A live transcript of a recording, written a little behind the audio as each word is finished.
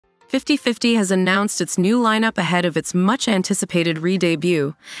50/50 has announced its new lineup ahead of its much-anticipated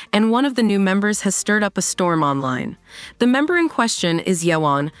re-debut, and one of the new members has stirred up a storm online. The member in question is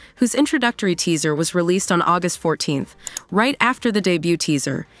Yewon, whose introductory teaser was released on August 14th. Right after the debut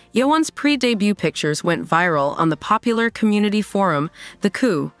teaser, Yewon's pre-debut pictures went viral on the popular community forum, The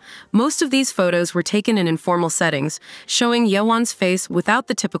Coup. Most of these photos were taken in informal settings, showing Yewon's face without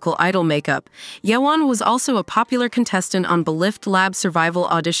the typical idol makeup. Yewon was also a popular contestant on Belift Lab survival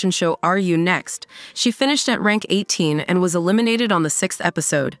audition show Are You Next? She finished at rank 18 and was eliminated on the 6th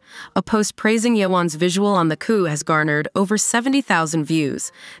episode. A post praising Yewon's visual on The Coup has garnered over 70,000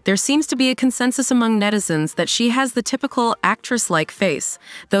 views. There seems to be a consensus among netizens that she has the typical actress-like face,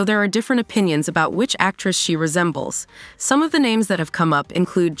 though there are different opinions about which actress she resembles. Some of the names that have come up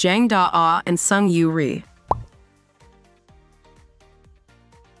include Jang Da-ah and Sung Yoo-ri.